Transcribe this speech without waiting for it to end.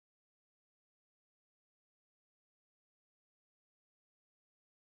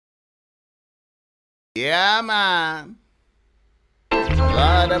Yeah, man.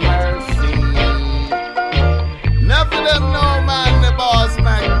 Lord of mercy. Enough of them know, man. The boss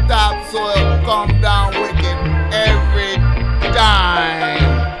man top soil come down wicked every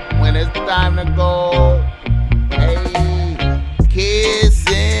time. When it's time to go, hey,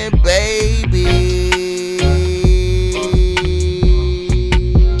 kissing baby.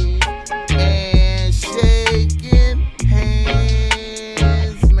 And shaking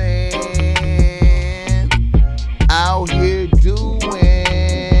hands, man. Out here doing,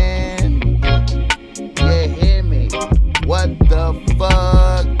 you hear me? What the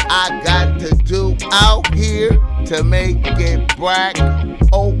fuck I got to do out here to make it black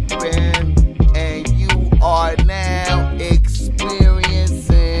open? And you are now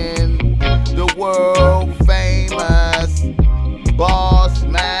experiencing the world famous Boss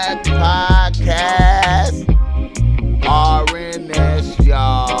Mac Podcast. RNS,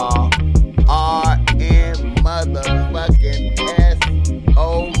 y'all. RN motherfucking S.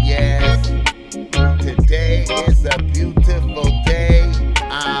 Oh, yes. Today is a beautiful day.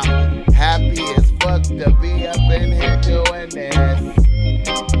 I'm happy as fuck to be up in here doing this.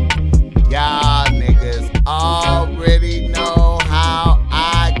 Y'all niggas already know how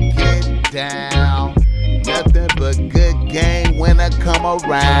I get down. Nothing but good game when I come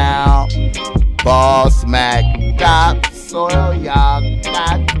around. Boss Mac top soil, y'all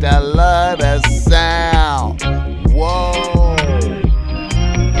got to love the sound. Whoa.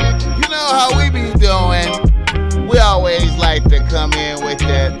 You know how we be doing. We always like to come in with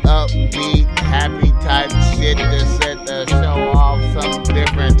that upbeat, happy type shit to set the show off some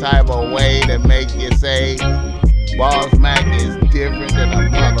different type of way to make you say, Boss Mac is different than a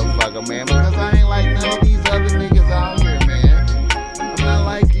motherfucker, man. Because I ain't like none of these other niggas out here, man. I'm not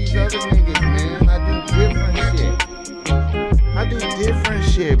like these other niggas, man. I do different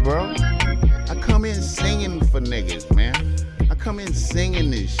shit, bro. I come in singing for niggas, man. I come in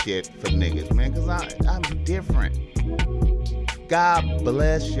singing this shit for niggas, man, because I'm different. God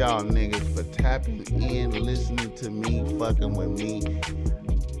bless y'all niggas for tapping in, listening to me, fucking with me.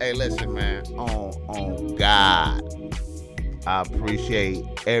 Hey, listen, man, on God, I appreciate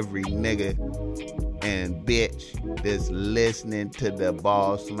every nigga and bitch that's listening to the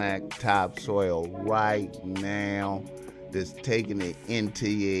Boss Mac Topsoil right now, that's taking it into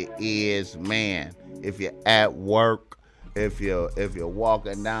your ears, man. If you're at work, if you're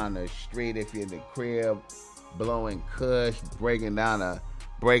walking down the street, if you're in the crib, blowing kush, breaking down a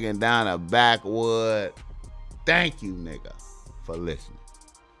backwood, thank you, nigga, for listening.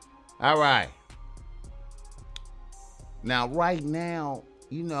 All right. Now, right now,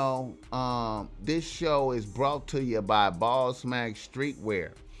 you know, this show is brought to you by Boss Mac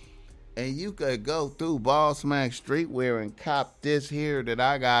Streetwear. And you could go through Boss Mac Streetwear and cop this here that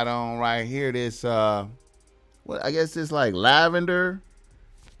I got on right here. This, I guess it's like lavender.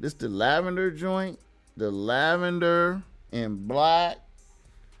 This the lavender joint. The lavender in black.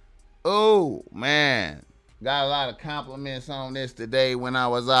 Oh, man. Got a lot of compliments on this today when I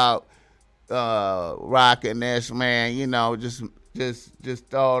was out rocking this, man. You know, just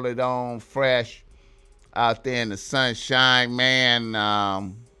throwed it on fresh out there in the sunshine, man.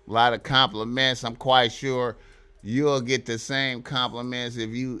 A lot of compliments. I'm quite sure you'll get the same compliments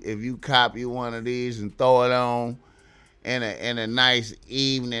if you copy one of these and throw it on in a nice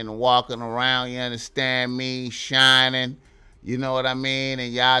evening walking around. You understand me? Shining. You know what I mean?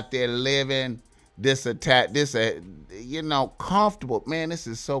 And you out there living comfortable. Man, this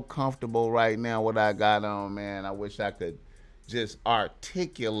is so comfortable right now what I got on, man. I wish I could just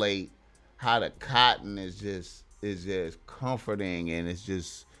articulate how the cotton is just comforting and it's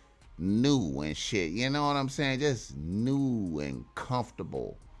just new and shit. You know what I'm saying? Just new and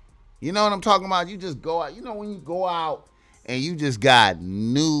comfortable. You know what I'm talking about? You just go out. You know when you go out and you just got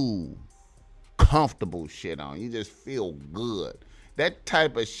new, comfortable shit on. You just feel good. That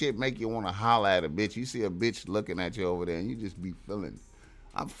type of shit make you want to holler at a bitch. You see a bitch looking at you over there and you just be feeling,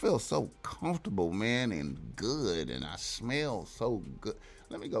 I feel so comfortable, man, and good, and I smell so good.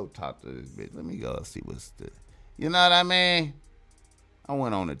 Let me go talk to this bitch. Let me go see what's the, you know what I mean? I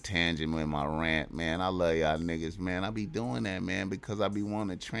went on a tangent with my rant, man. I love y'all niggas, man. I be doing that, man, because I be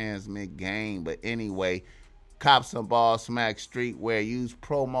wanting to transmit game. But anyway, cop some Boss Mac Streetwear. Use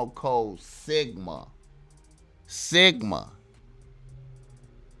promo code SIGMA. SIGMA.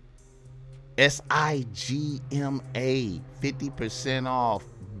 SIGMA. 50% off.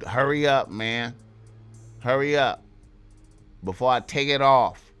 Hurry up, man. Hurry up. Before I take it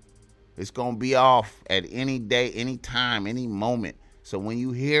off. It's going to be off at any day, any time, any moment. So when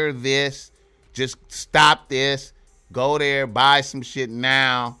you hear this, just stop this, go there, buy some shit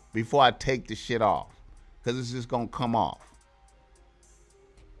now before I take the shit off. because it's just gonna come off.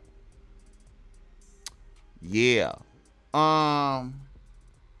 Yeah. What I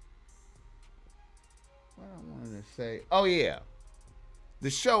wanted to say. Oh yeah. The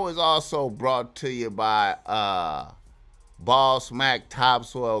show is also brought to you by Ball Smack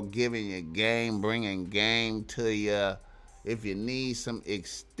Topsoil, giving you game, bringing game to you. If you need some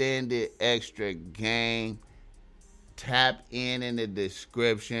extended extra game, tap in the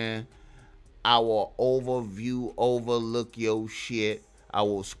description. I will overlook your shit. I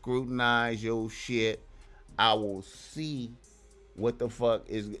will scrutinize your shit. I will see what the fuck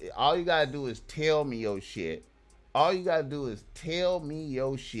is. All you gotta do is tell me your shit. All you gotta do is tell me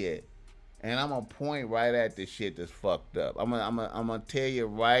your shit, and I'm gonna point right at the shit that's fucked up. I'm gonna tell you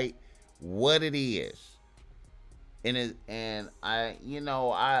right what it is. And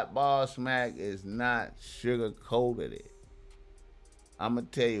Ball Smack is not sugar coated it. I'm gonna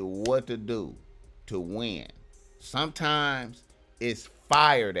tell you what to do to win. Sometimes it's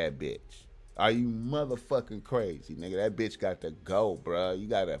fire that bitch. Are you motherfucking crazy, nigga? That bitch got to go, bro. You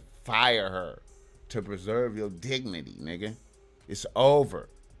gotta fire her to preserve your dignity, nigga. It's over.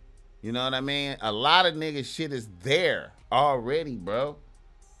 You know what I mean? A lot of nigga shit is there already, bro.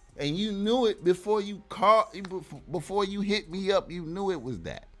 And you knew it before you hit me up. You knew it was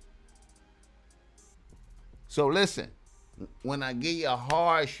that. So listen, when I give you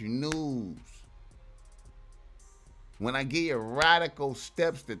harsh news, when I give you radical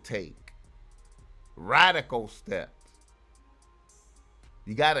steps to take, radical steps,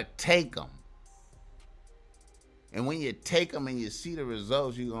 you gotta take them. And when you take them and you see the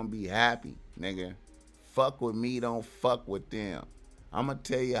results, you're gonna be happy, nigga. Fuck with me, don't fuck with them. I'm gonna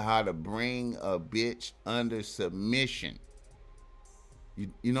tell you how to bring a bitch under submission.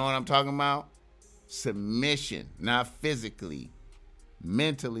 You know what I'm talking about? Submission, not physically,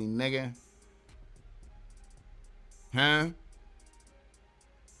 mentally, nigga. Huh?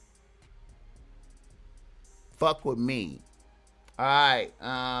 Fuck with me. All right.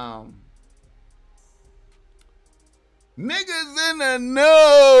 Niggas in the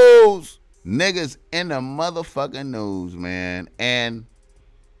news. Niggas in the motherfucking news, man. And,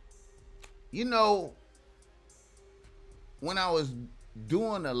 when I was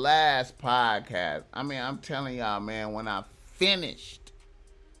doing the last podcast, I'm telling y'all, man, when I finished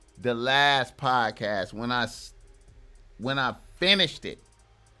the last podcast, when I finished it,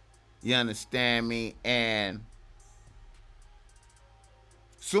 you understand me? And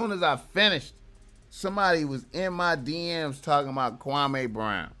soon as I finished, somebody was in my DMs talking about Kwame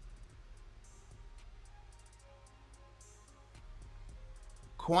Brown.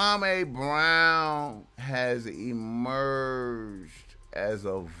 Kwame Brown has emerged as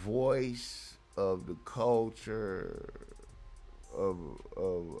a voice of the culture,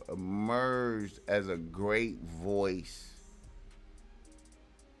 emerged as a great voice.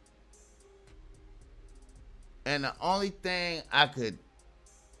 And the only thing I could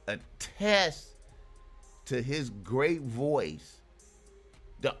attest to his great voice,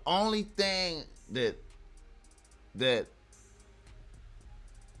 the only thing that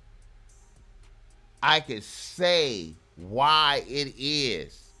I could say why it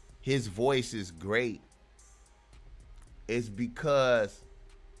is his voice is great is because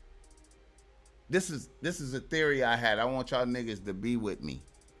this is a theory I had. I want y'all niggas to be with me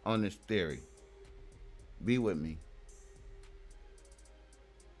on this theory. Be with me.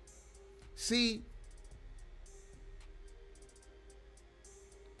 See,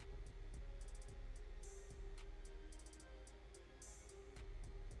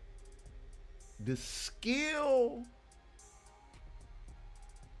 the skill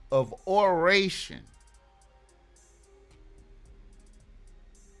of oration,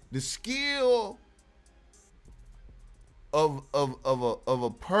 the skill of a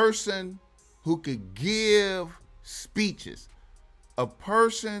person who could give speeches, a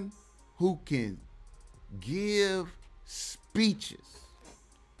person who can give speeches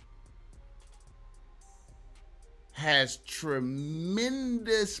has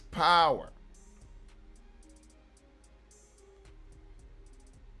tremendous power.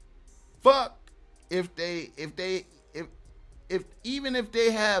 Fuck if even if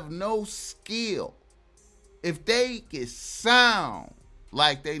they have no skill, if they can sound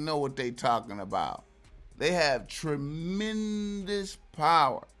like they know what they talking about, they have tremendous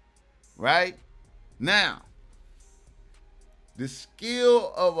power, right? Now, the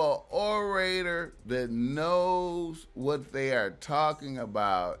skill of an orator that knows what they are talking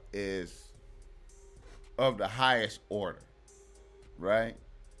about is of the highest order, right?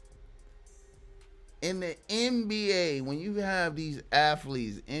 in the NBA, when you have these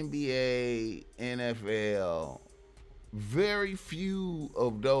athletes, NBA, NFL, very few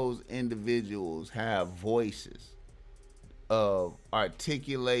of those individuals have voices of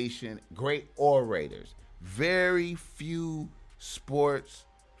articulation, great orators. Very few sports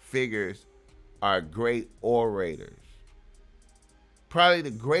figures are great orators. Probably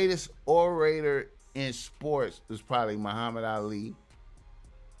the greatest orator in sports is probably Muhammad Ali.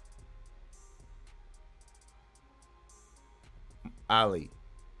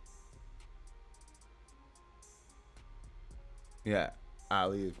 Yeah,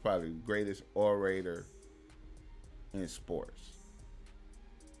 Ali is probably the greatest orator in sports.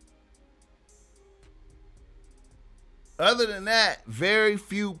 Other than that, very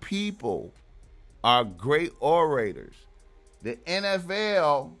few people are great orators. The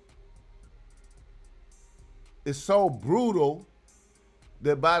NFL is so brutal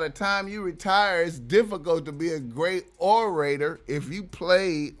that by the time you retire, it's difficult to be a great orator if you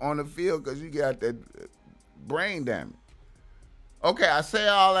play on the field because you got that brain damage. Okay, I say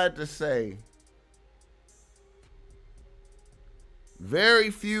all that to say very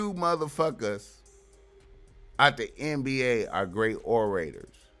few motherfuckers at the NBA are great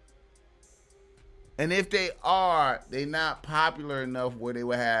orators. And if they are, they're not popular enough where they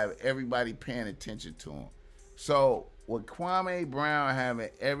would have everybody paying attention to them. So with Kwame Brown having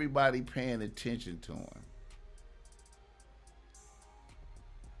everybody paying attention to him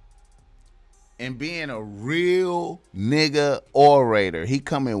and being a real nigga orator, he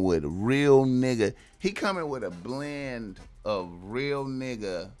coming with a real nigga. He coming with a blend of real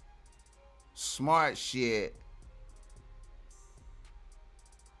nigga, smart shit.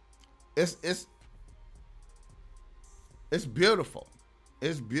 It's beautiful.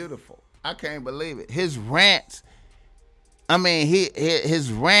 It's beautiful. I can't believe it. His rants, I mean,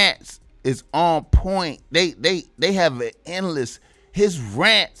 his rants is on point. They have an endless. His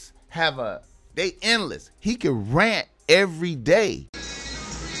rants they endless. He can rant every day.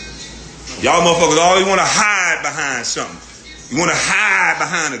 Y'all motherfuckers always want to hide behind something. You want to hide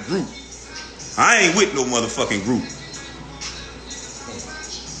behind a group. I ain't with no motherfucking group.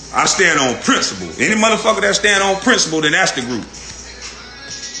 I stand on principle. Any motherfucker that stand on principle, then that's the group.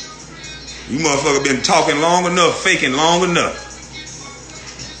 You motherfucker been talking long enough, faking long enough.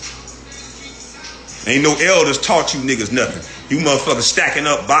 Ain't no elders taught you niggas nothing. You motherfuckers stacking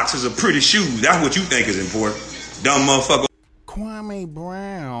up boxes of pretty shoes. That's what you think is important. Dumb motherfucker. Kwame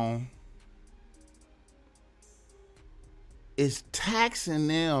Brown is taxing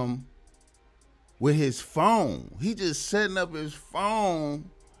them with his phone. He just setting up his phone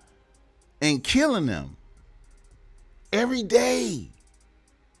and killing them every day.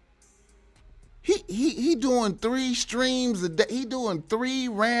 He doing 3 streams a day. He doing 3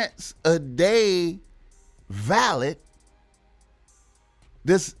 rants a day, valid.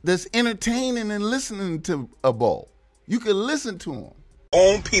 That's entertaining and listening to a bowl. You can listen to him.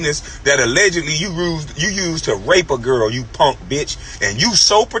 Own penis that allegedly you used to rape a girl, you punk bitch, and you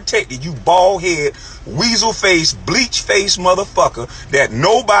so protected, you bald head, weasel face, bleach face motherfucker that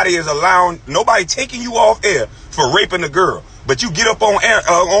nobody is allowing, nobody taking you off air for raping a girl, but you get up on air,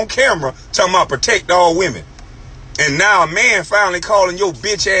 on camera talking about protect all women, and now a man finally calling your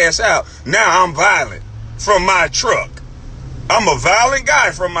bitch ass out. Now I'm violent from my truck. I'm a violent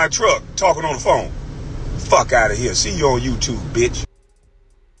guy from my truck talking on the phone. Fuck out of here. See you on YouTube, bitch.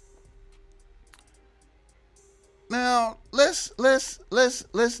 Now let's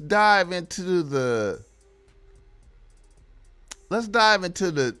dive into the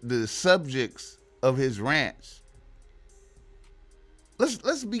the subjects of his rants.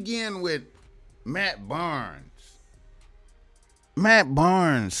 Let's begin with Matt Barnes. Matt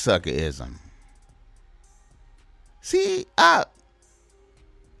Barnes suckerism. See, I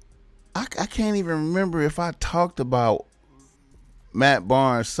can't even remember if I talked about Matt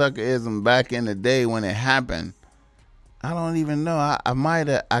Barnes suckerism back in the day when it happened. I don't even know. I might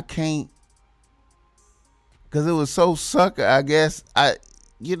have. I can't. Because it was so sucker, I guess. I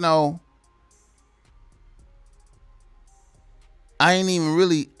don't even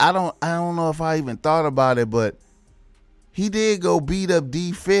really. I don't know if I even thought about it, but he did go beat up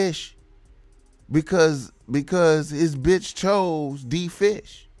D Fish because his bitch chose D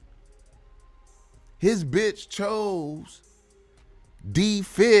Fish. His bitch chose D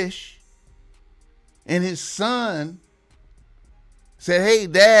Fish, and his son said, "Hey,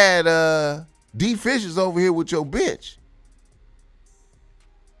 Dad, D Fish is over here with your bitch."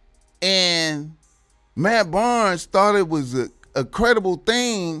 And Matt Barnes thought it was a credible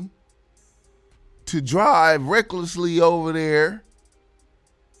thing to drive recklessly over there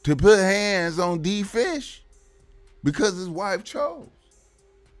to put hands on D Fish because his wife chose.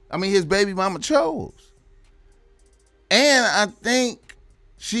 I mean, his baby mama chose. And I think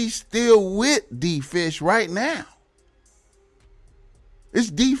she's still with D Fish right now. It's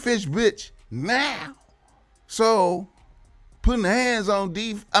D Fish bitch now. So putting hands on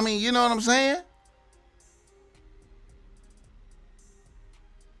D, I mean, you know what I'm saying?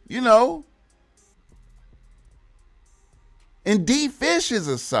 You know. And D Fish is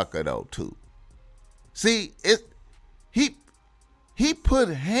a sucker though too. See, he put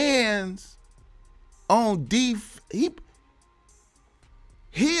hands on D.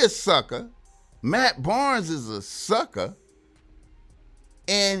 He a sucker. Matt Barnes is a sucker.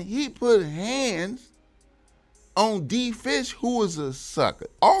 And he put hands on D Fish, who is a sucker.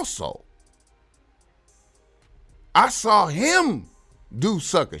 Also, I saw him do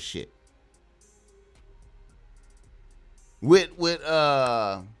sucker shit. With what's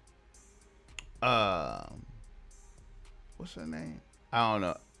her name? I don't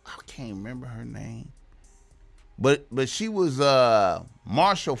know. I can't remember her name. But she was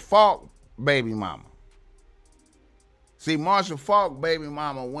Marshall Faulk baby mama. See, Marshall Faulk baby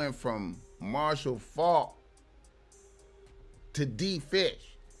mama went from Marshall Faulk to D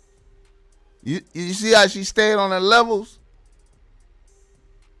Fish. You see how she stayed on the levels?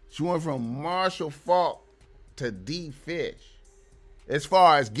 She went from Marshall Faulk to D Fish. As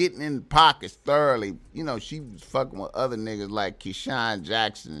far as getting in the pockets thoroughly, you know, she was fucking with other niggas like Keyshawn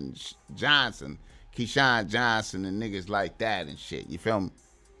Johnson and niggas like that and shit. You feel me?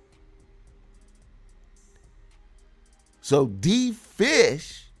 So D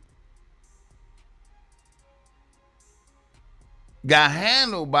Fish got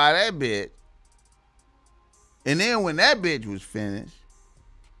handled by that bitch. And then when that bitch was finished,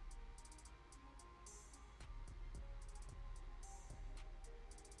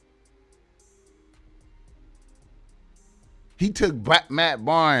 he took Matt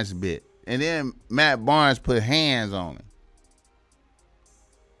Barnes' bit, and then Matt Barnes put hands on him.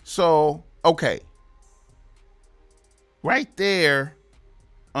 So, okay. Right there,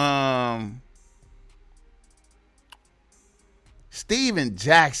 Steven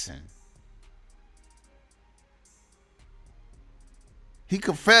Jackson, he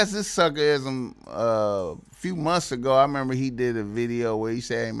confessed his suckerism a few months ago. I remember he did a video where he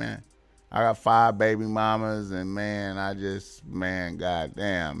said, hey, man, I got 5 baby mamas, and man,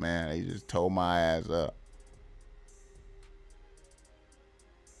 goddamn, man, they just tore my ass up.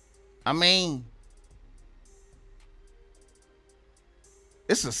 I mean,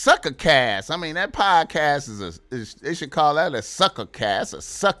 it's a sucker cast. I mean, that podcast they should call that a sucker cast, a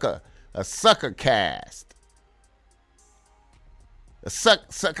sucker cast. A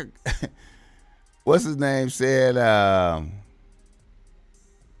sucker. What's his name said?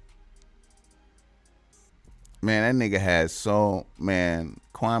 Man, that nigga has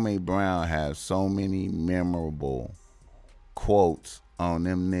Kwame Brown has so many memorable quotes on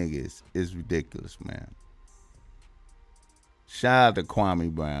them niggas. It's ridiculous, man. Shout out to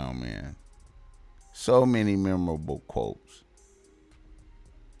Kwame Brown, man. So many memorable quotes.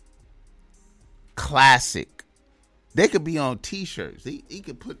 Classic. They could be on t-shirts. He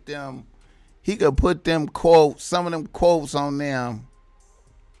could put them quotes, some of them quotes on them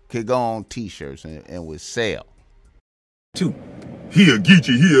could go on t-shirts and would sell. Too. He a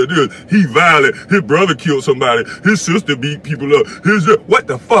geechee, he a this, he violent, his brother killed somebody, his sister beat people up, what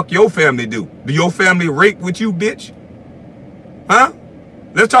the fuck your family do? Do your family rape with you, bitch? Huh?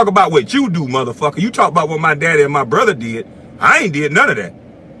 Let's talk about what you do, motherfucker. You talk about what my daddy and my brother did. I ain't did none of that.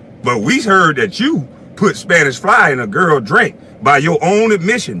 But we heard that you put Spanish Fly in a girl drink by your own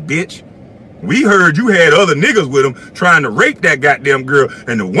admission, bitch. We heard you had other niggas with them trying to rape that goddamn girl,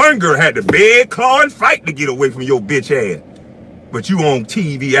 and the one girl had to beg, claw, and fight to get away from your bitch ass. But you on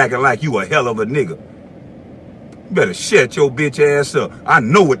TV acting like you a hell of a nigga. You better shut your bitch ass up. I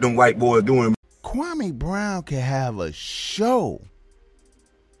know what them white boys doing. Kwame Brown could have a show.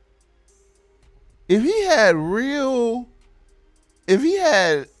 If he had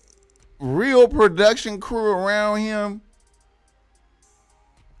real production crew around him,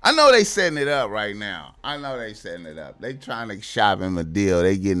 I know they setting it up right now. They trying to shop him a deal.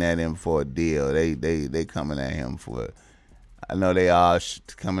 They getting at him for a deal. They coming at him for. I know they all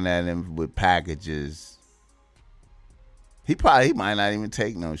coming at him with packages. He might not even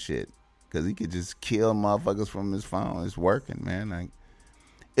take no shit because he could just kill motherfuckers from his phone. It's working, man. Like,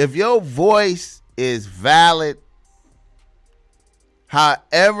 if your voice is valid,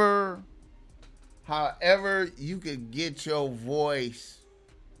 however you could get your voice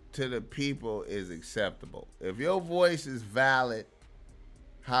to the people is acceptable. If your voice is valid,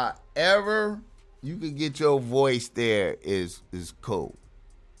 However you can get your voice there is cool.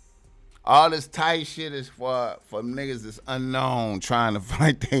 All this tight shit is for niggas that's unknown trying to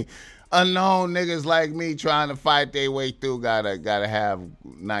fight they unknown niggas like me trying to fight their way through gotta have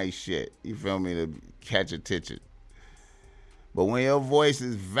nice shit. You feel me, to catch attention. But when your voice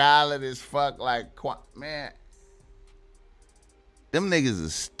is valid as fuck, like, man, them niggas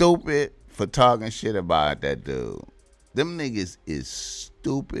is stupid for talking shit about that dude. Them niggas is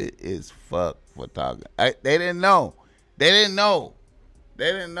stupid as fuck for talking. They didn't know. They didn't know.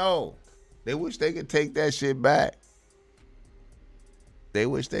 They didn't know. They wish they could take that shit back. They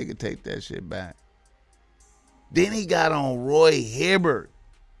wish they could take that shit back. Then he got on Roy Hibbert.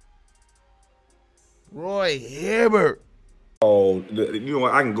 Roy Hibbert. Oh, you know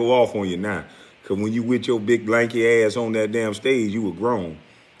what? I can go off on you now. Because when you with your big lanky ass on that damn stage, you were grown.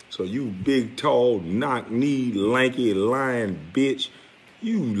 So you big, tall, knock-kneed, lanky, lying bitch.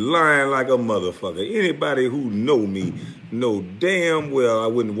 You lying like a motherfucker. Anybody who know me know damn well I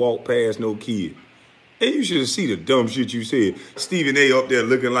wouldn't walk past no kid. And you should have seen the dumb shit you said. Stephen A. up there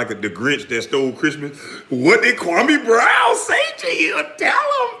looking like the Grinch that stole Christmas. What did Kwame Brown say to you? Tell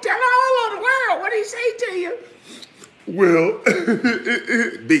all of the world what he say to you. Well,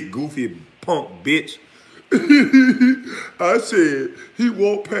 big goofy punk bitch. I said he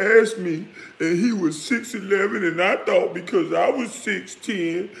walked past me and he was 6'11", and I thought because I was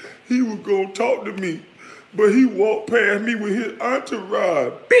 6'10", he was gonna talk to me. But he walked past me with his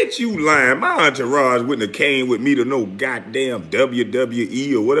entourage. Bitch, you lying. My entourage wouldn't have came with me to no goddamn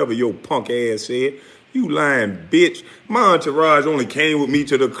WWE or whatever your punk ass said. You lying bitch. My entourage only came with me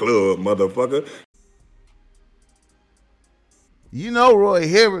to the club, motherfucker. You know Roy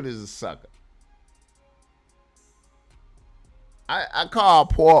Hibbert is a sucker. I call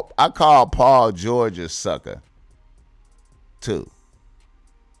Paul George a sucker too.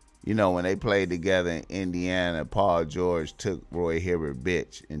 You know, when they played together in Indiana, Paul George took Roy Hibbert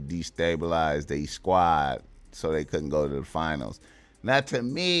bitch and destabilized their squad so they couldn't go to the finals. Now, to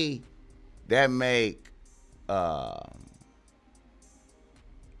me, that make Paul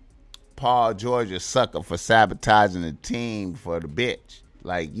George a sucker for sabotaging the team for the bitch.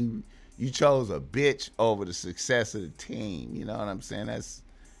 Like, you chose a bitch over the success of the team. You know what I'm saying? That's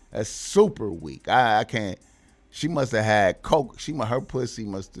super weak. I can't. She must have had coke. Her pussy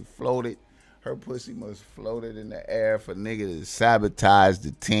must have floated. Her pussy must have floated in the air for nigga to sabotage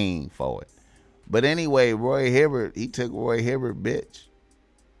the team for it. But anyway, Roy Hibbert, he took Roy Hibbert bitch.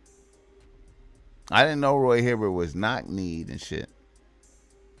 I didn't know Roy Hibbert was knock-kneed and shit.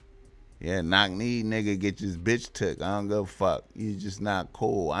 Yeah, knock-kneed nigga get his bitch took. I don't give a fuck. You just not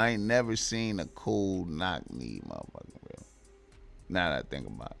cool. I ain't never seen a cool knock-kneed motherfucker, bro. Now that I think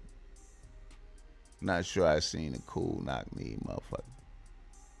about it. Not sure I seen a cool knock-kneed motherfucker.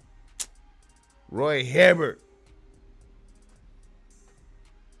 Roy Hibbert.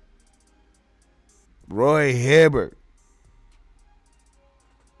 Roy Hibbert.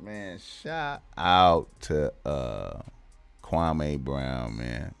 Man, shout out to Kwame Brown,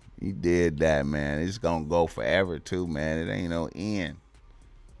 man. He did that, man. It's gonna go forever too, man. It ain't no end.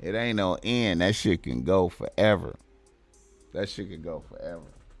 It ain't no end. That shit can go forever. That shit can go forever.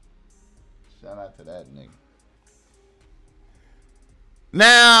 Shout out to that nigga.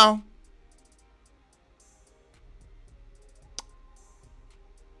 Now,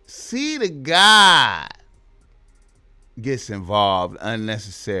 see, the guy gets involved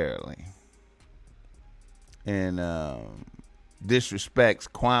unnecessarily and disrespects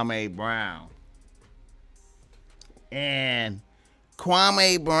Kwame Brown. And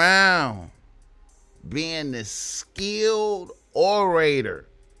Kwame Brown, being the skilled orator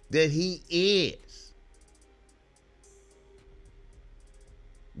that he is,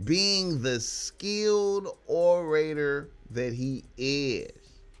 being the skilled orator that he is.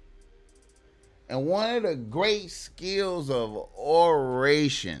 And one of the great skills of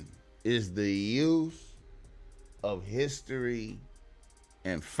oration is the use of history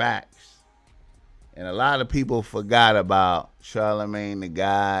and facts. And a lot of people forgot about Charlamagne the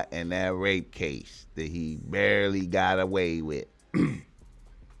God and that rape case that he barely got away with.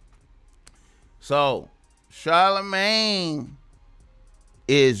 So, Charlamagne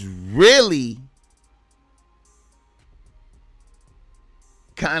is really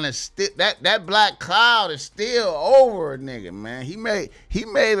kind of that black cloud is still over a nigga, man. He made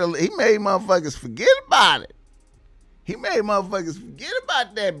motherfuckers forget about it. He made motherfuckers forget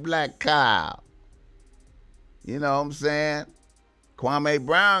about that black cloud. You know what I'm saying? Kwame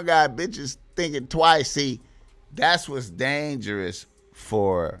Brown got bitches thinking twice. See, that's what's dangerous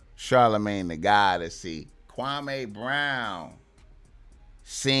for Charlamagne the God to see. Kwame Brown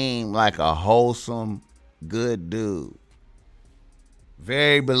seemed like a wholesome, good dude.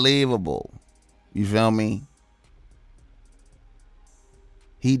 Very believable. You feel me?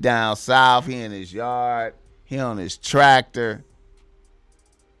 He down south, he in his yard, he on his tractor.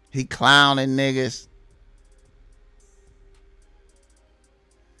 He clowning niggas.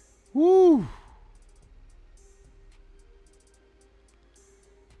 Woo.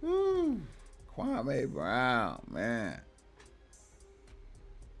 Woo. Kwame Brown, man.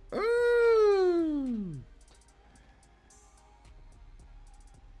 Ooh.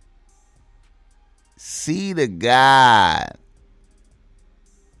 See the God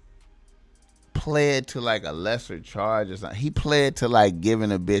pled to like a lesser charge or something. He pled to like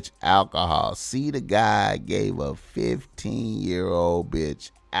giving a bitch alcohol. See the guy gave a 15-year-old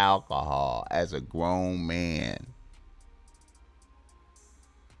bitch alcohol as a grown man.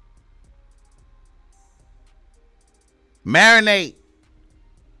 Marinate.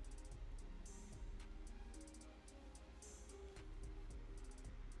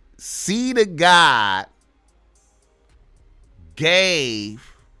 See the God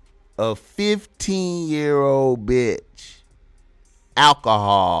gave a 15-year-old bitch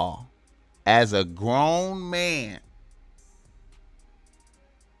alcohol as a grown man,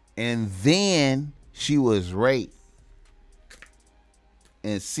 and then she was raped.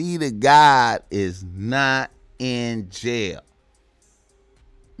 And see the God is not in jail.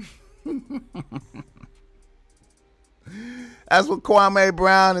 That's what Kwame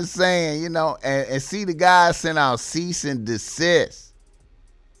Brown is saying, you know, and see the guy sent out cease and desist.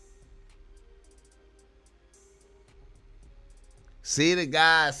 See the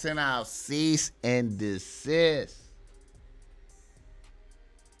guy sent out cease and desist.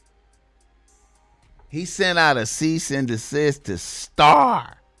 He sent out a cease and desist to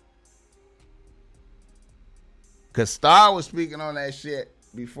Star. Cause Star was speaking on that shit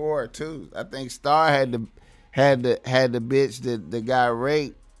before too. I think Star had the bitch that got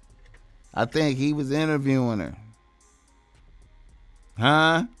raped. I think he was interviewing her.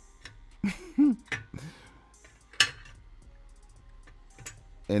 Huh?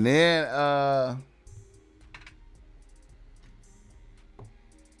 And then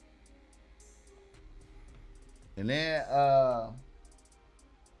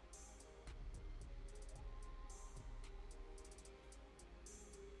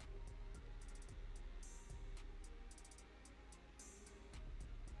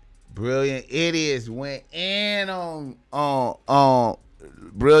Brilliant Idiots went in on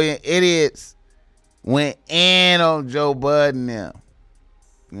Brilliant Idiots went in on Joe Budden now.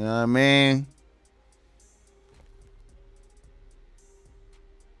 You know what I mean?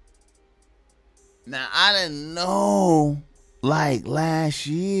 Now I didn't know like last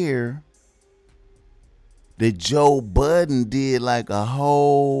year that Joe Budden did like a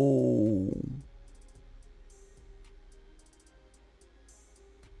whole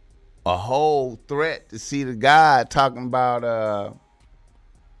threat to see the guy talking about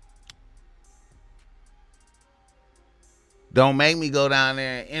don't make me go down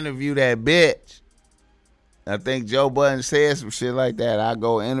there and interview that bitch. I think Joe Budden said some shit like that. I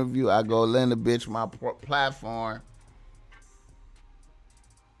go lend a bitch my platform.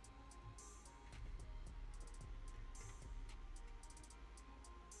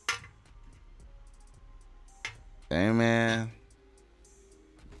 Hey, man.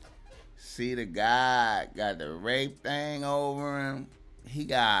 See the guy got the rape thing over him. He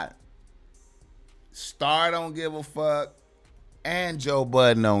got Star don't give a fuck. And Joe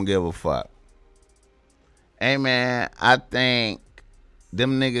Budden don't give a fuck. Hey man, I think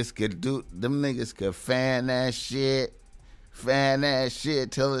them niggas could fan that shit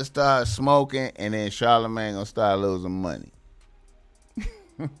till it starts smoking, and then Charlamagne gonna start losing money.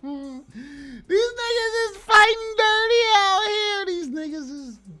 These niggas is fighting dirty out here. These niggas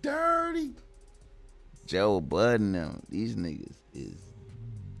is dirty. Joe Budden them, these niggas is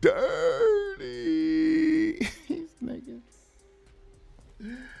dirty. These niggas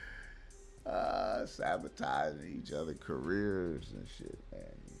sabotaging each other's careers and shit, man.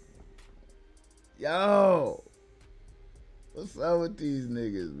 Yo, what's up with these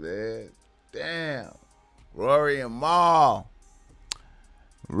niggas, man? Damn. Rory and Mal.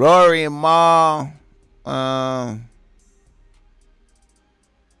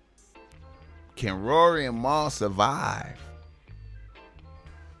 Can Rory and Mal survive?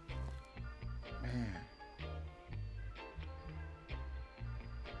 Man.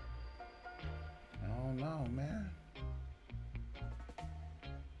 I don't know, man.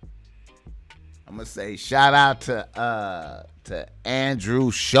 I'm gonna say shout out to Andrew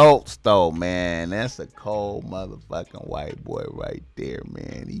Schultz though, man. That's a cold motherfucking white boy right there,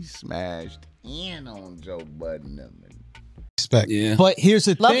 man. He smashed in on Joe Budden them. Respect. Yeah. But here's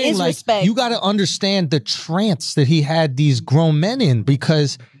the Love thing, is like respect. you got to understand the trance that he had these grown men in,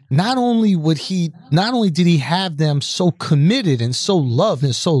 because not only did he have them so committed and so loved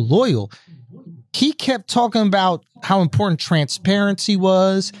and so loyal, he kept talking about how important transparency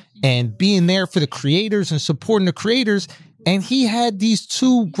was and being there for the creators and supporting the creators. And he had these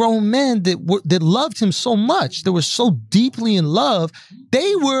two grown men that loved him so much, that were so deeply in love,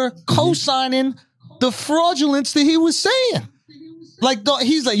 they were co-signing the fraudulence that he was saying. Like,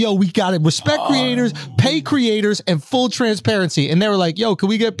 he's like, yo, we got to respect creators, pay creators, and full transparency. And they were like, yo, can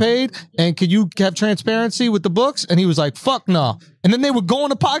we get paid? And could you have transparency with the books? And he was like, fuck no. And then they would go on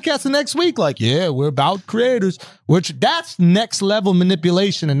the podcast the next week like, yeah, we're about creators, which that's next level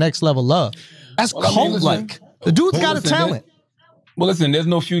manipulation and next level love. That's cult-like. The dude's got a talent. Well, listen, there's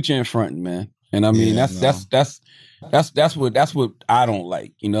no future in fronting, man. And I mean, that's what I don't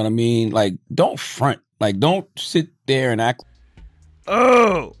like. You know what I mean? Like, don't front. Like, don't sit there and act.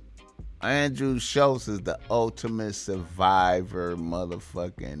 Oh, Andrew Schultz is the ultimate survivor,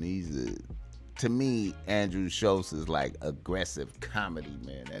 motherfucking. To me, Andrew Schultz is like aggressive comedy,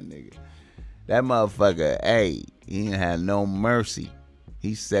 man. That motherfucker, hey, he ain't had no mercy.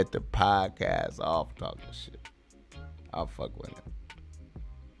 He set the podcast off talking shit. I'll fuck with him.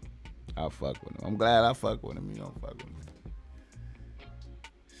 I'm glad I fuck with him. You don't fuck with me.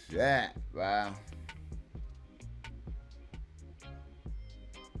 Shit, wow.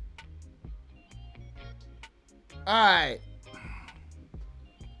 All right.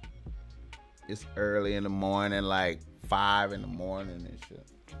 It's early in the morning, like 5 in the morning and shit.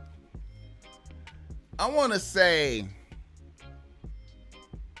 I want to say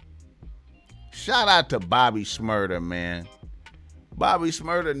shout out to Bobby Shmurda, man. Bobby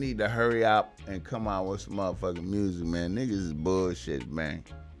Shmurda need to hurry up and come out with some motherfucking music, man. Niggas is bullshit, man.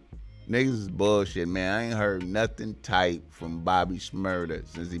 I ain't heard nothing tight from Bobby Shmurda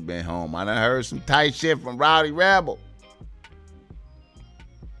since he been home. I done heard some tight shit from Rowdy Rebel.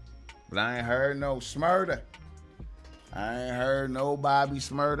 But I ain't heard no Shmurda. I ain't heard no Bobby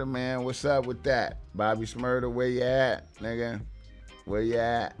Shmurda, man. What's up with that? Bobby Shmurda, where you at, nigga? Where you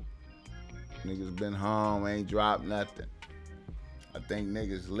at? Niggas been home, ain't dropped nothing. I think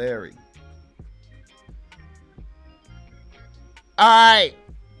niggas leery. All right.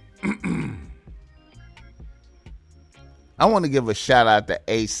 I want to give a shout out to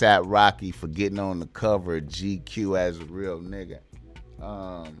ASAP Rocky for getting on the cover of GQ as a real nigga.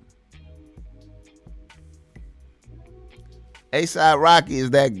 ASAP Rocky is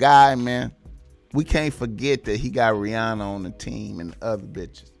that guy, man. We can't forget that he got Rihanna on the team and other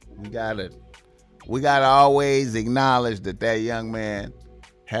bitches. We gotta always acknowledge that young man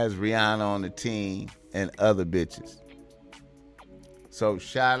has Rihanna on the team and other bitches. So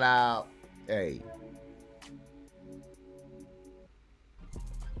shout out, hey.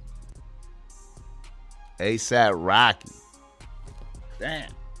 ASAP Rocky.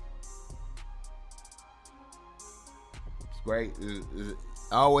 Damn. It's great. It's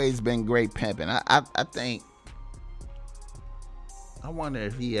always been great pimping. I think, I wonder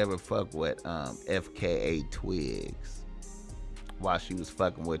if he ever fucked with FKA Twigs while she was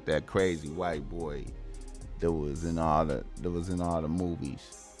fucking with that crazy white boy that was in all the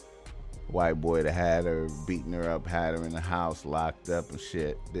movies. White boy that had her, beating her up, had her in the house locked up and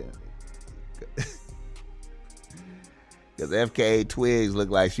shit. Because FKA Twigs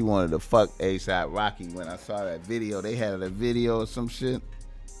looked like she wanted to fuck ASAP Rocky. When I saw that video, they had a video or some shit.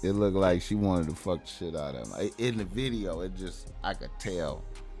 It looked like she wanted to fuck the shit out of him. In the video, I could tell.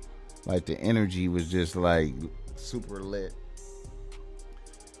 Like the energy was just like super lit.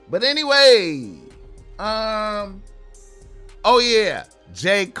 But anyway, oh yeah,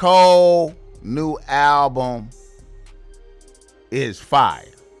 J. Cole new album is fire.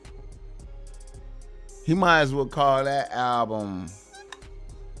 He might as well call that album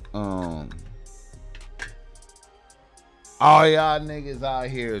all y'all niggas out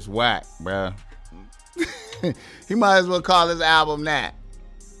here is whack, bruh. He might as well call his album that.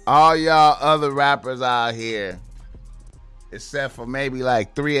 All y'all other rappers out here, except for maybe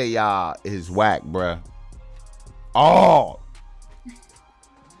like 3 of y'all, is whack, bruh. All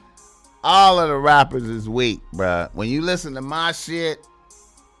of the rappers is weak, bruh. When you listen to my shit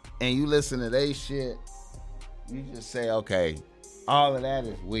and you listen to they shit, you just say, okay, all of that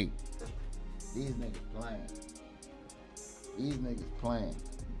is weak. These niggas playing.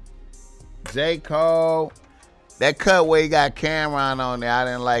 J. Cole, That cut where he got Cameron on there, I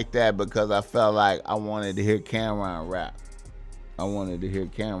didn't like that because I felt like I wanted to hear Cameron rap. I wanted to hear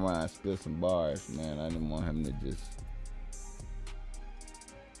Cameron spit some bars, man. I didn't want him to just,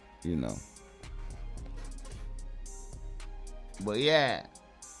 you know. But yeah.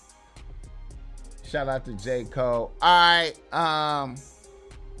 Shout out to J. Cole. All right.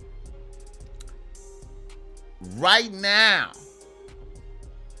 Right now,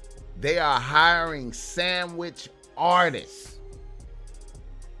 they are hiring sandwich artists.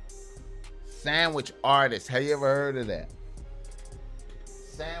 Sandwich artists. Have you ever heard of that?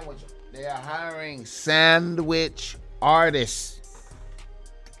 They are hiring sandwich artists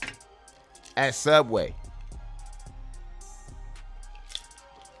at Subway.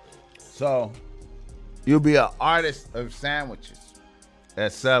 So, you'll be an artist of sandwiches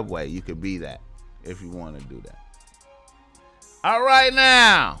at Subway. You could be that if you want to do that. All right,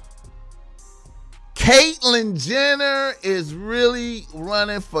 now. Caitlyn Jenner is really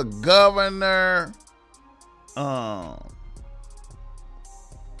running for governor.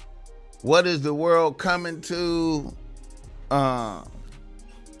 What is the world coming to?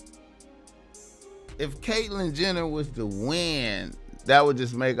 If Caitlyn Jenner was to win, that would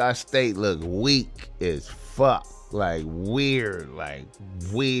just make our state look weak as fuck. Like weird. Like,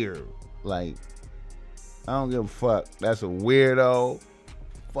 I don't give a fuck. That's a weirdo.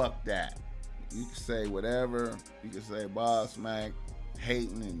 Fuck that. You can say whatever. You can say boss smack,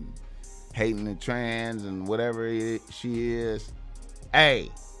 hating the trans and whatever she is. Hey,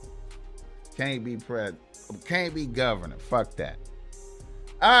 can't be can't be governor. Fuck that.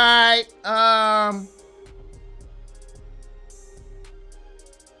 All right.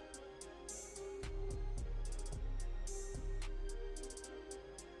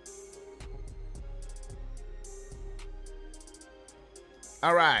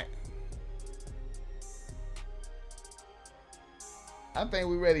 All right. I think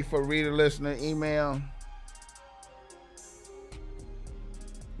we're ready for reader listener email.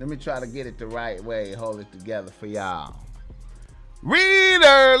 Let me try to get it the right way, hold it together for y'all.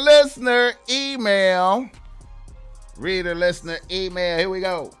 Reader listener email. Reader listener email. Here we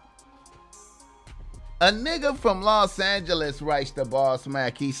go. A nigga from Los Angeles writes to Boss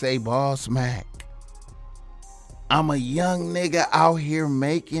Mac. He say, Boss Mac, I'm a young nigga out here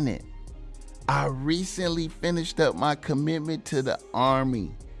making it. I recently finished up my commitment to the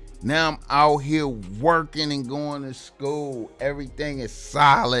Army. Now I'm out here working and going to school. Everything is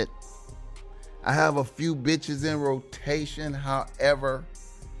solid. I have a few bitches in rotation. However,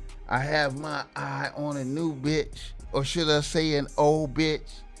 I have my eye on a new bitch, or should I say an old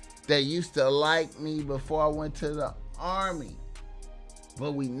bitch, that used to like me before I went to the Army.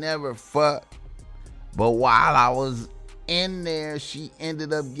 But we never fucked. But while I was in there, she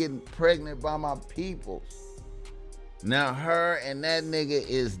ended up getting pregnant by my peoples. Now her and that nigga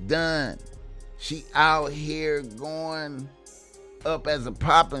is done. She out here going up as a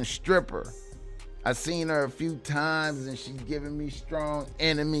poppin' stripper. I seen her a few times and she's giving me strong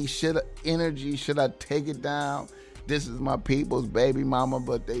energy. Should I take it down? This is my people's baby mama,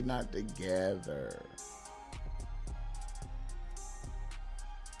 but they not together.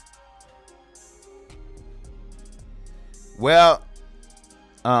 Well,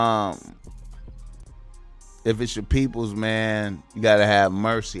 if it's your people's, man, you gotta have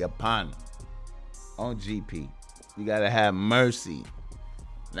mercy upon them. On GP, you gotta have mercy.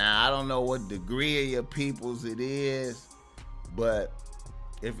 Now, I don't know what degree of your people's it is, but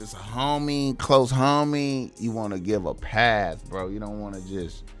if it's a homie, close homie, you want to give a pass, bro. You don't want to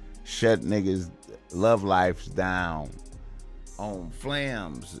just shut niggas' love lives down on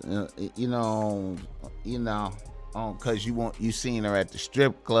flams, cause you seen her at the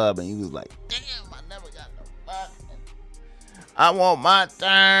strip club and you was like, damn, I never got no fuck. I want my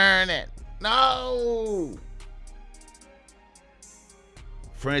turn. And no.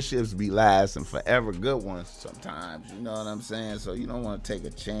 Friendships be lasting forever, good ones sometimes, you know what I'm saying? So you don't want to take a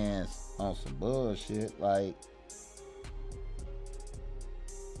chance on some bullshit, like,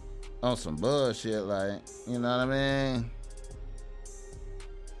 you know what I mean?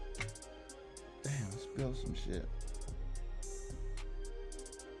 Damn, I spilled some shit.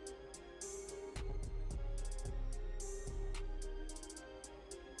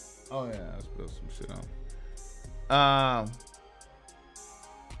 Oh yeah, I spilled some shit on.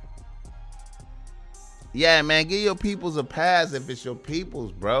 Yeah, man, give your peoples a pass if it's your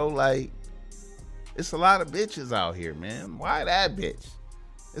peoples, bro. Like, it's a lot of bitches out here, man. Why that bitch?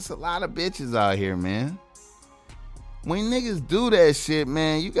 It's a lot of bitches out here, man. When niggas do that shit,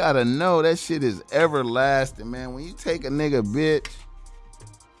 man, you gotta know that shit is everlasting, man. When you take a nigga bitch,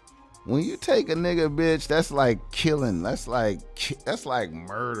 When you take a nigga bitch, that's like killing. That's like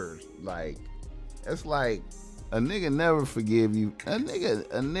murder. Like, that's like a nigga never forgive you. A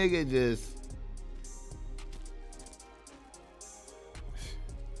nigga just.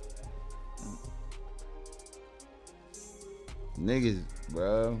 Niggas,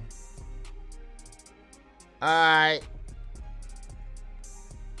 bro. Alright.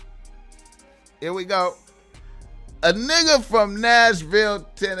 Here we go. A nigga from Nashville,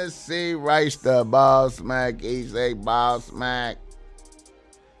 Tennessee writes the Ball Smack. He say, Ball Smack.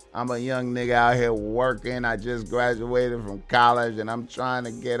 I'm a young nigga out here working. I just graduated from college and I'm trying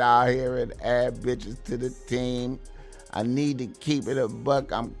to get out here and add bitches to the team. I need to keep it a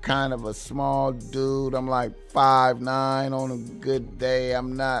buck. I'm kind of a small dude. I'm like 5'9" on a good day.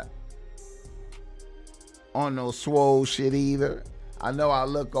 I'm not on no swole shit either. I know I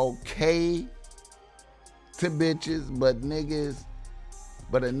look okay to bitches, but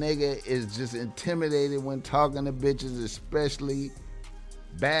a nigga is just intimidated when talking to bitches, especially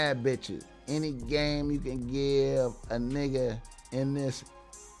bad bitches. Any game you can give a nigga in this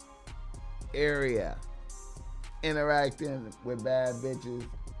area interacting with bad bitches.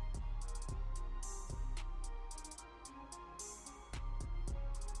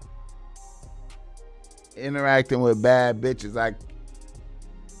 Interacting with bad bitches,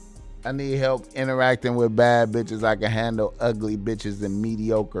 I need help interacting with bad bitches. I can handle ugly bitches and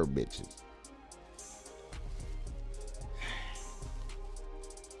mediocre bitches.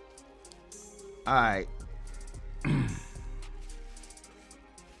 All right.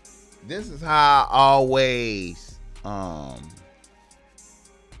 This is how I always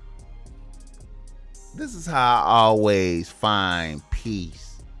find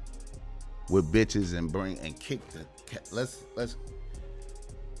peace with bitches and kick the let's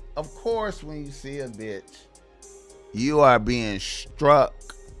of course, when you see a bitch, you are being struck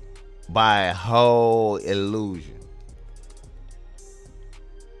by a whole illusion.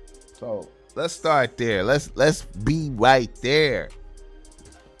 So let's start there. Let's be right there.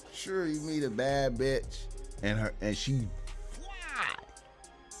 Sure, you meet a bad bitch and she fly,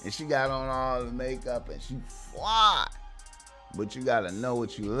 and she got on all the makeup and she fly, but you gotta know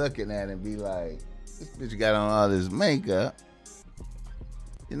what you're looking at and be like, this bitch got on all this makeup.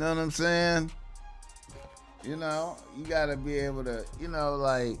 You know what I'm saying? You know, you gotta be able to,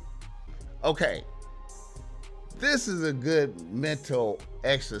 like, okay, this is a good mental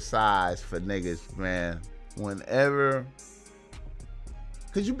exercise for niggas, man. Whenever,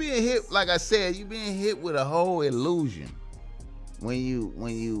 cause you being hit, like I said, you being hit with a whole illusion when you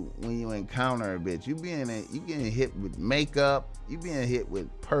encounter a bitch. You getting hit with makeup, you being hit with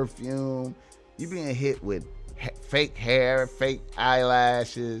perfume, you being hit with fake hair, fake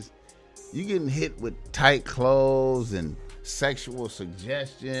eyelashes. You getting hit with tight clothes and sexual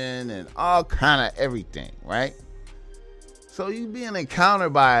suggestion and all kind of everything, right? So you being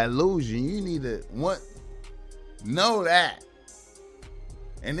encountered by illusion. You need to know that,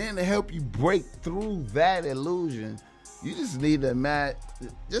 and then to help you break through that illusion, you just need to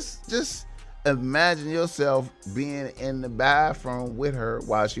just imagine yourself being in the bathroom with her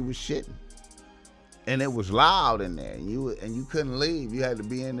while she was shitting. And it was loud in there, and you couldn't leave. You had to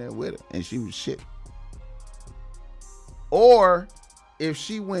be in there with her, and she was shit. Or if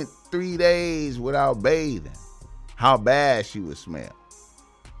she went 3 days without bathing, how bad she would smell.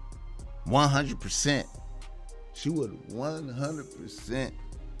 100%. She would 100%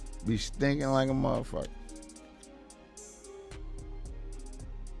 be stinking like a motherfucker.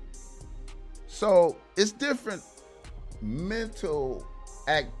 So it's different mental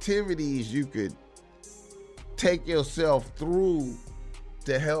activities you could take yourself through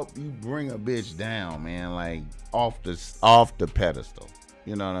to help you bring a bitch down, man, like off the pedestal.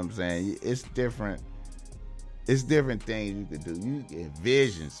 You know what I'm saying? It's different things you could do. You can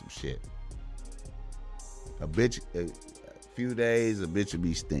envision some shit. A few days, a bitch will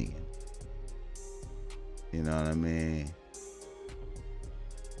be stinging. You know what I mean?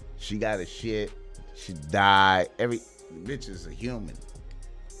 She got a shit. She died. Every bitch is a human.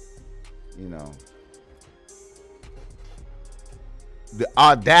 You know. The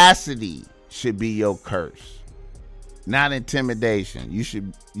audacity should be your curse, not intimidation. You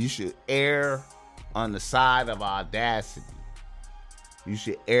should err on the side of audacity. You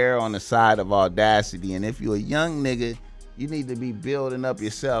should err on the side of audacity. And if you're a young nigga, you need to be building up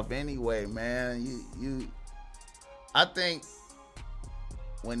yourself anyway, man. I think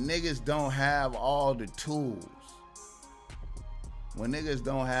when niggas don't have all the tools,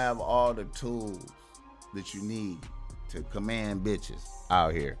 that you need to command bitches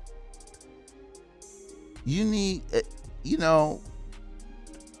out here, you need,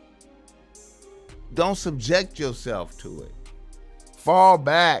 don't subject yourself to it. Fall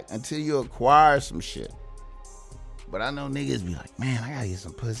back until you acquire some shit. But I know niggas be like, man, I gotta get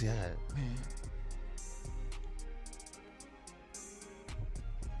some pussy. Man.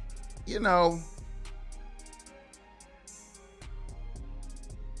 You know,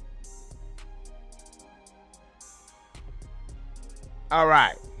 all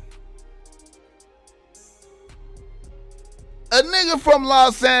right. A nigga from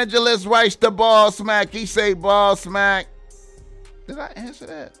Los Angeles writes the ball smack. He say ball smack. Did I answer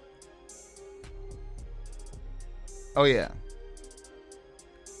that? Oh, yeah.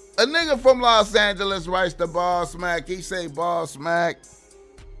 A nigga from Los Angeles writes the ball smack. He say ball smack.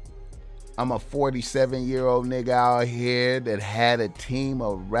 I'm a 47-year-old nigga out here that had a team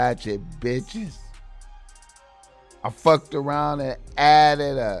of ratchet bitches. I fucked around and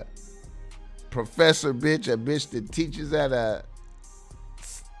added a professor bitch, a bitch that teaches at a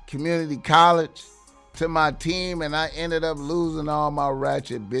community college, to my team, and I ended up losing all my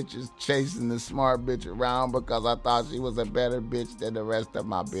ratchet bitches, chasing the smart bitch around because I thought she was a better bitch than the rest of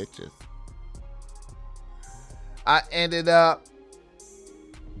my bitches. I ended up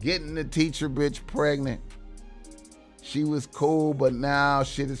getting the teacher bitch pregnant. She was cool, but now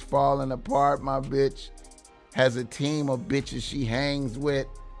shit is falling apart. My bitch has a team of bitches she hangs with.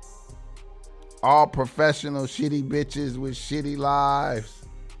 All professional shitty bitches with shitty lives.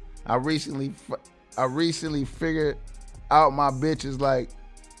 I recently figured out my bitch is like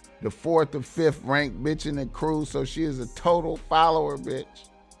the 4th or 5th ranked bitch in the crew, so she is a total follower bitch.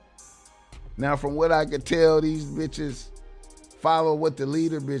 Now, from what I could tell, these bitches follow what the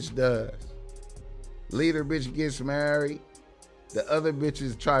leader bitch does. Leader bitch gets married. The other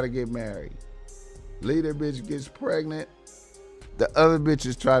bitches try to get married. Leader bitch gets pregnant. The other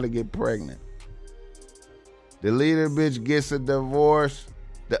bitches try to get pregnant. The leader bitch gets a divorce.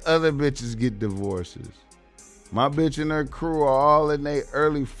 The other bitches get divorces. My bitch and her crew are all in their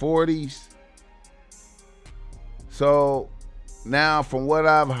early 40s. So now, from what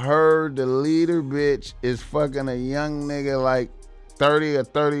I've heard, the leader bitch is fucking a young nigga like 30 or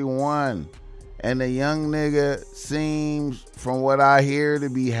 31. And the young nigga seems, from what I hear, to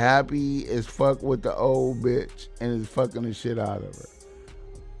be happy as fuck with the old bitch and is fucking the shit out of her.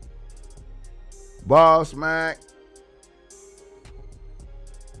 Ball smack.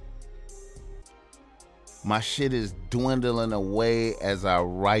 My shit is dwindling away as I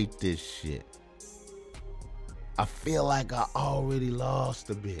write this shit. I feel like I already lost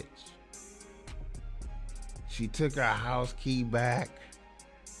the bitch. She took her house key back.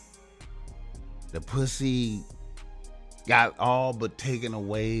 The pussy got all but taken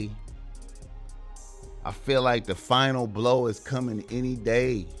away. I feel like the final blow is coming any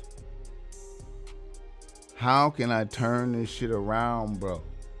day. How can I turn this shit around, bro?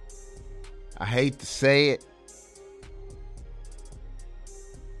 I hate to say it,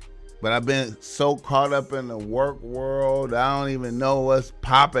 but I've been so caught up in the work world, I don't even know what's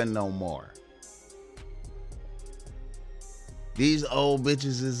popping no more. These old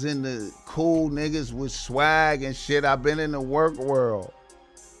bitches is in the cool niggas with swag and shit. I've been in the work world.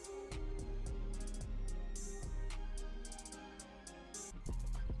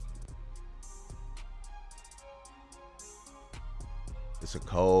 It's a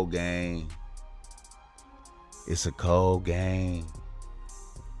cold game. It's a cold game.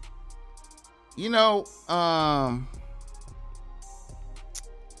 You know, I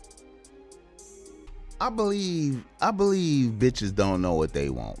believe bitches don't know what they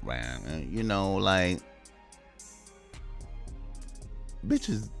want, man. You know, like,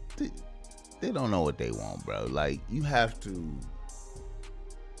 bitches, they don't know what they want, bro. Like, you have to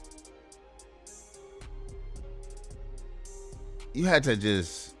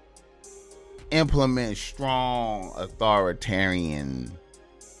just implement strong authoritarian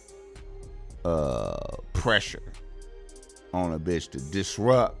pressure on a bitch to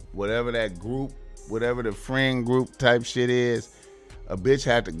disrupt whatever that group, whatever the friend group type shit is. A bitch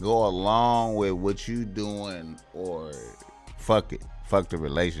had to go along with what you doing, or fuck it, fuck the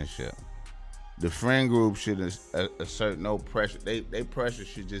relationship. The friend group should assert no pressure. They pressure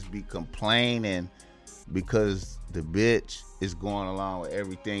should just be complaining because the bitch is going along with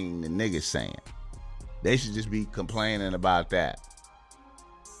everything the nigga's saying. They should just be complaining about that.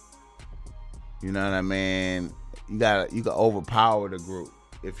 You know what I mean? You can overpower the group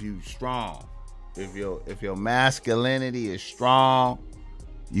if you strong. If your masculinity is strong,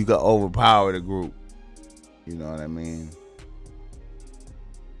 you can overpower the group. You know what I mean?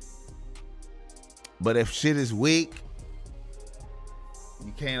 But if shit is weak,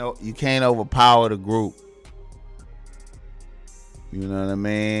 you can't overpower the group. You know what I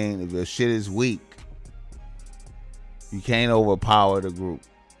mean? If your shit is weak, You can't overpower the group.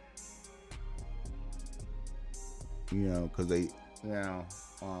 You know, because they,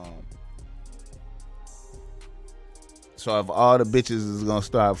 so if all the bitches is gonna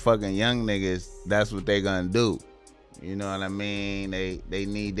start fucking young niggas, that's what they gonna do. You know what I mean? They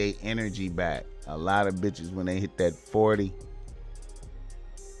need their energy back. A lot of bitches, when they hit that 40,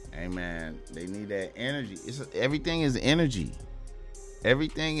 hey man, they need that energy. Everything is energy.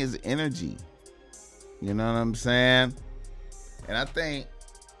 Everything is energy. You know what I'm saying? And I think,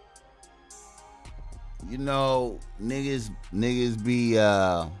 you know, niggas be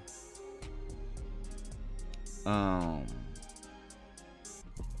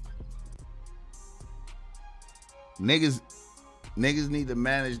niggas need to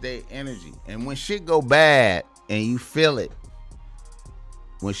manage their energy. And when shit go bad and you feel it,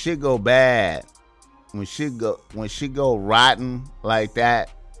 when shit go bad, when shit go rotten like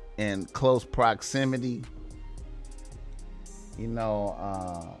that in close proximity, you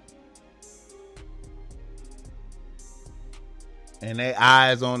know, and they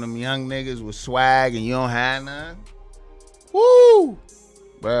eyes on them young niggas with swag and you don't have none, woo,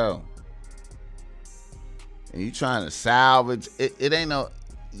 bro. And you trying to salvage it ain't no,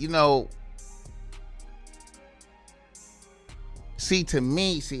 you know. To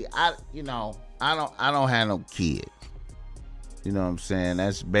me, I don't have no kids. You know what I'm saying?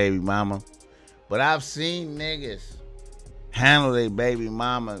 That's baby mama. But I've seen niggas handle their baby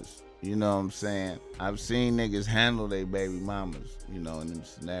mamas. You know what I'm saying? I've seen niggas handle their baby mamas, you know, in them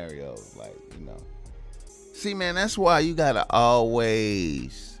scenarios. Like, you know. See, man, that's why you gotta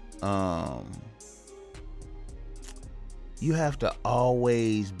always, you have to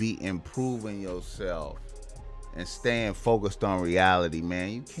always be improving yourself and staying focused on reality,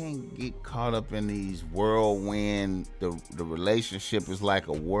 man. You can't get caught up in these whirlwind. The relationship is like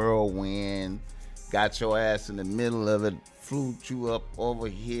a whirlwind. Got your ass in the middle of it, flew you up over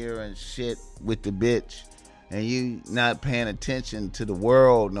here and shit with the bitch. And you not paying attention to the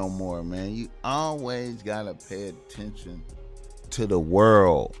world no more, man. You always gotta pay attention to the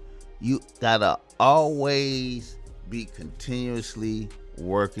world. You gotta always be continuously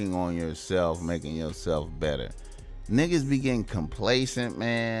working on yourself, making yourself better. Niggas be getting complacent,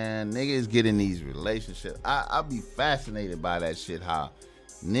 man. Niggas get in these relationships. I be fascinated by that shit, how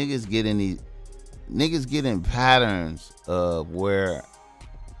niggas get in patterns of where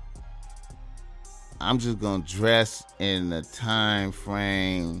I'm just gonna dress in the time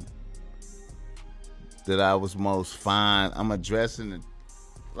frame that I was most fine. I'm gonna dress in the,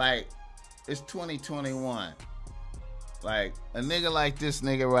 like, it's 2021. Like, a nigga like this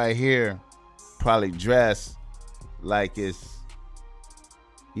nigga right here probably dress like it's,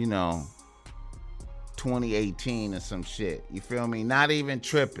 you know, 2018 or some shit. You feel me? Not even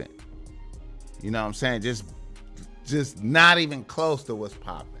tripping. You know what I'm saying? Just not even close to what's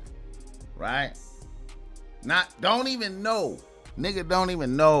popping. Right? Don't even know. Nigga don't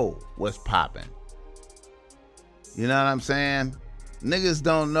even know what's popping. You know what I'm saying? Niggas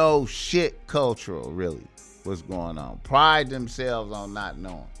don't know shit cultural, really, what's going on. Pride themselves on not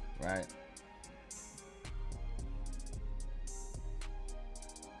knowing, right?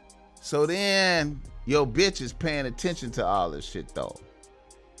 So then your bitch is paying attention to all this shit though.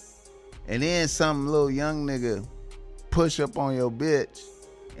 And then some little young nigga push up on your bitch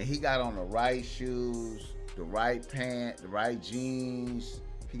and he got on the right shoes, the right pant, the right jeans,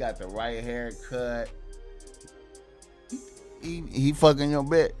 he got the right haircut. He fucking your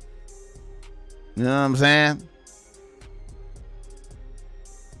bitch. You know what I'm saying?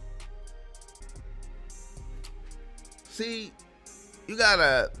 See, you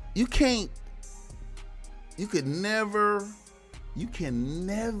can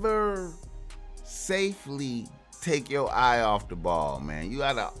never safely take your eye off the ball, man. You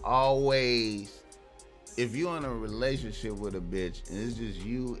gotta always, if you're in a relationship with a bitch and it's just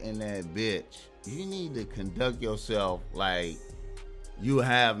you and that bitch, you need to conduct yourself like you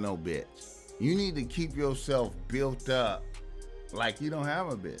have no bitch. You need to keep yourself built up like you don't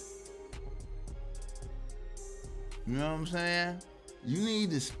have a bitch. You know what I'm saying? You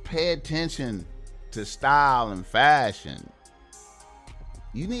need to pay attention to style and fashion.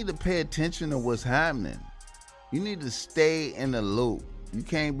 You need to pay attention to what's happening. You need to stay in the loop. You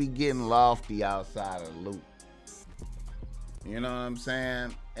can't be getting lofty outside of the loop. You know what I'm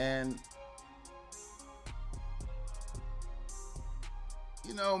saying? And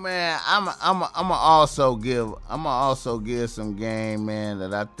you know, man, I'ma also give some game, man,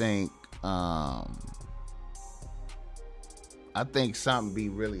 that I think something be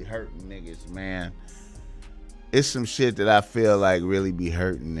really hurting niggas, man. It's some shit that I feel like really be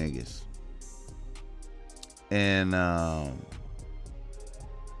hurting niggas. And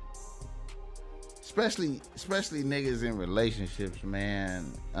especially niggas in relationships,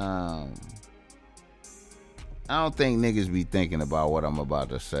 man. I don't think niggas be thinking about what I'm about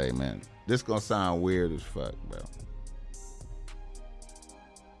to say, man. This gonna sound weird as fuck, bro.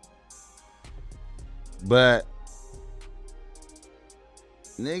 But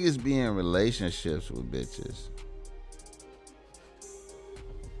niggas be in relationships with bitches.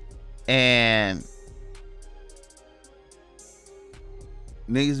 And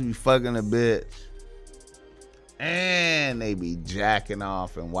niggas be fucking a bitch. And they be jacking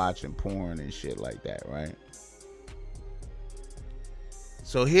off and watching porn and shit like that, right?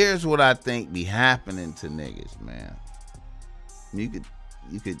 So here's what I think be happening to niggas, man. You could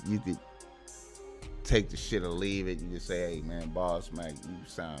take the shit or leave it. You can say, hey man, Boss Mac, you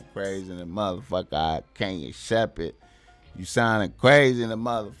sound crazy in the motherfucker. I can't accept it. You sounding crazy in the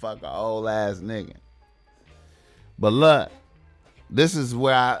motherfucker, old ass nigga. But look, this is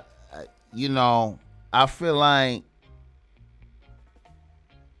where I feel like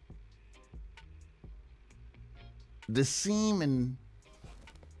the semen,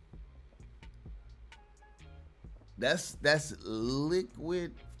 that's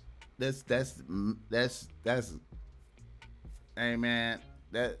liquid. That's hey man,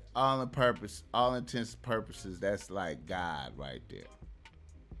 that all intents and purposes, that's like God right there.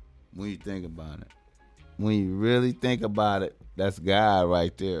 When you think about it. When you really think about it, that's God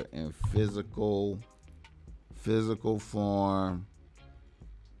right there in physical form,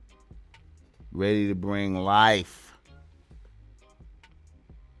 ready to bring life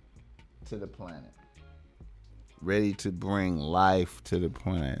to the planet. Ready to bring life to the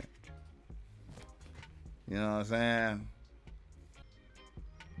planet. You know what I'm saying?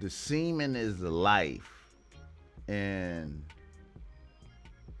 The semen is the life. And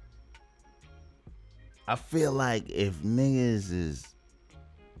I feel like if niggas is,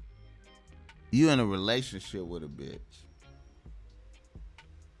 you in a relationship with a bitch.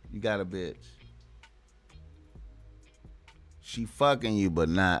 You got a bitch. She fucking you, but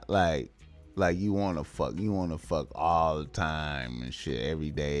not like you want to fuck. You want to fuck all the time and shit, every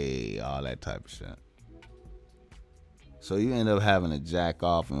day, all that type of shit. So you end up having to jack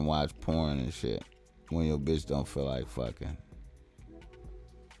off and watch porn and shit when your bitch don't feel like fucking.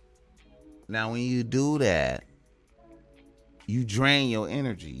 Now, when you do that, you drain your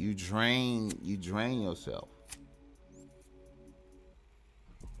energy. You drain yourself.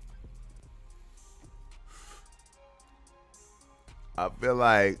 I feel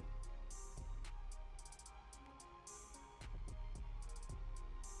like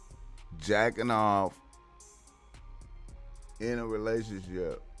jacking off in a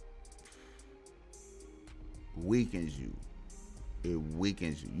relationship weakens you. It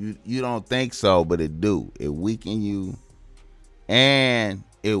weakens you. You don't think so, but it do. It weakens you, and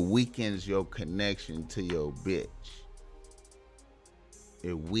it weakens your connection to your bitch.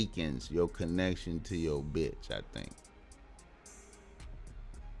 It weakens your connection to your bitch, I think.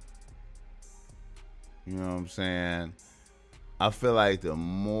 You know what I'm saying? I feel like the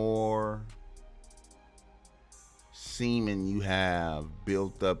more semen you have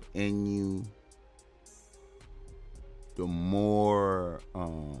built up in you, the more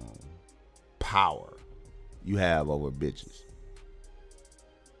power you have over bitches.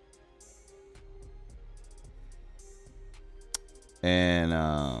 And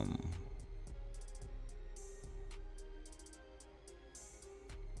I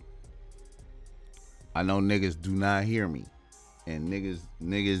know niggas do not hear me. And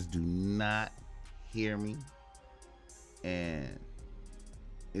niggas do not hear me. And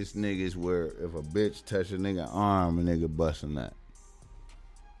it's niggas where if a bitch touch a nigga arm, a nigga bust a nut.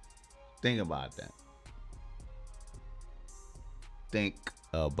 Think about that. Think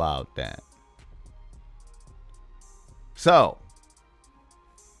about that. So,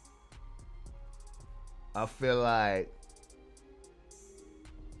 I feel like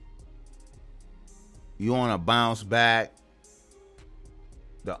you want to bounce back.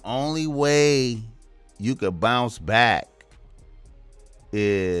 The only way you could bounce back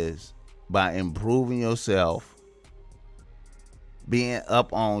is by improving yourself, being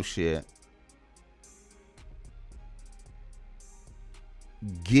up on shit,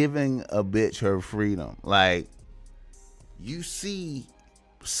 giving a bitch her freedom. Like, you see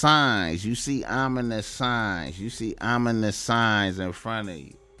signs, you see ominous signs, you see ominous signs in front of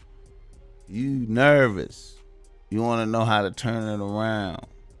you. You nervous. You want to know how to turn it around.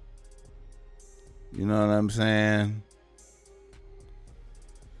 You know what I'm saying?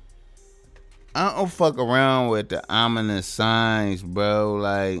 I don't fuck around with the ominous signs, bro.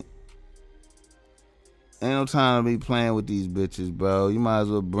 Like, Ain't no time to be playing with these bitches, bro. You might as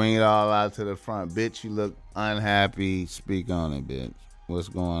well bring it all out to the front. Bitch, you look unhappy. Speak on it, bitch. What's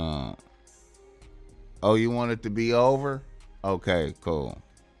going on? Oh, you want it to be over? Okay, cool.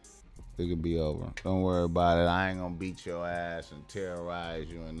 It could be over. Don't worry about it. I ain't gonna beat your ass and terrorize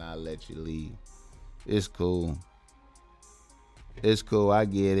you and not let you leave. It's cool. It's cool. I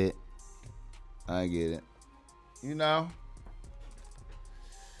get it. I get it. You know?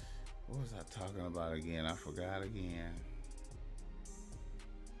 What was I talking about again? I forgot again.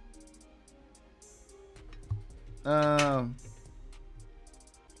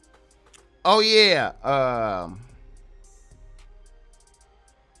 Oh yeah.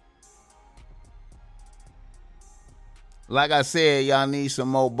 Like I said, y'all need some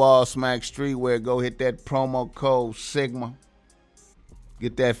more Ball Smack streetwear. Go hit that promo code Sigma.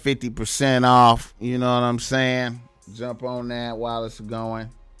 Get that 50% off. You know what I'm saying? Jump on that while it's going.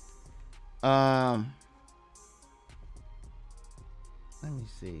 Let me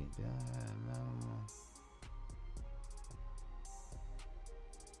see.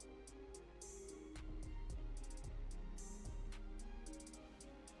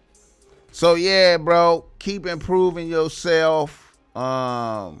 So yeah, bro, keep improving yourself.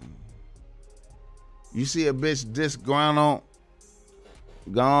 You see a bitch disgruntled,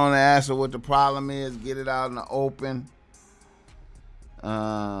 go on and ask her what the problem is, get it out in the open.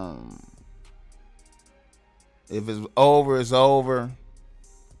 If it's over, it's over.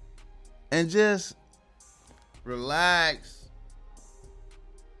 And just relax.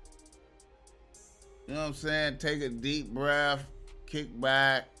 You know what I'm saying? Take a deep breath, kick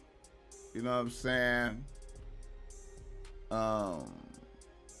back. You know what I'm saying?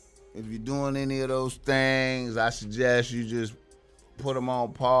 If you're doing any of those things, I suggest you just put them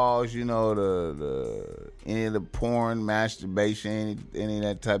on pause. You know, any of the porn, masturbation, any of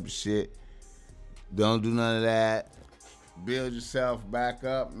that type of shit. Don't do none of that. Build yourself back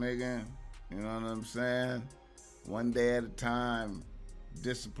up, nigga. You know what I'm saying? One day at a time.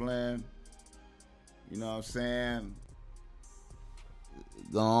 Discipline. You know what I'm saying?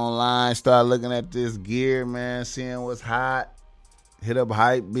 Go online, start looking at this gear, man, seeing what's hot. Hit up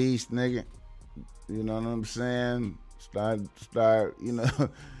Hype Beast, nigga. You know what I'm saying? Start, you know,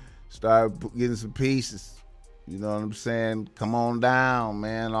 start getting some pieces. You know what I'm saying? Come on down,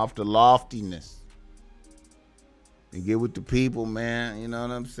 man, off the loftiness. And get with the people, man. You know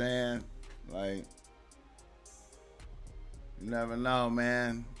what I'm saying? Like, you never know,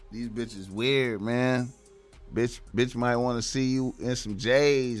 man. These bitches weird, man. Bitch might want to see you in some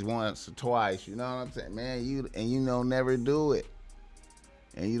J's once or twice. You know what I'm saying? Man, you don't never do it.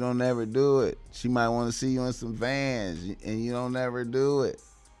 And you don't never do it. She might want to see you in some Vans and you don't never do it.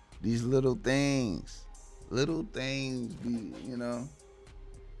 These little things be, you know.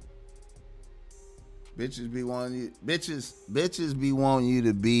 Bitches be wanting you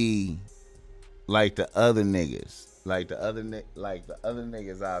to be like the other niggas. Like the other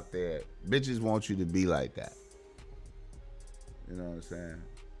niggas out there. Bitches want you to be like that. You know what I'm saying?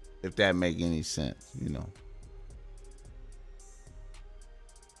 If that make any sense, you know.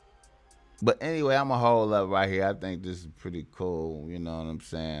 But anyway, I'm gonna hold up right here. I think this is pretty cool. You know what I'm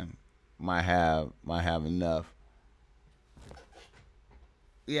saying? Might have enough.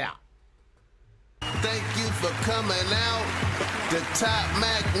 Yeah. Thank you for coming out. The Top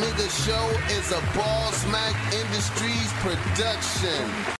Mac Nigga Show is a Ball Smack Industries production.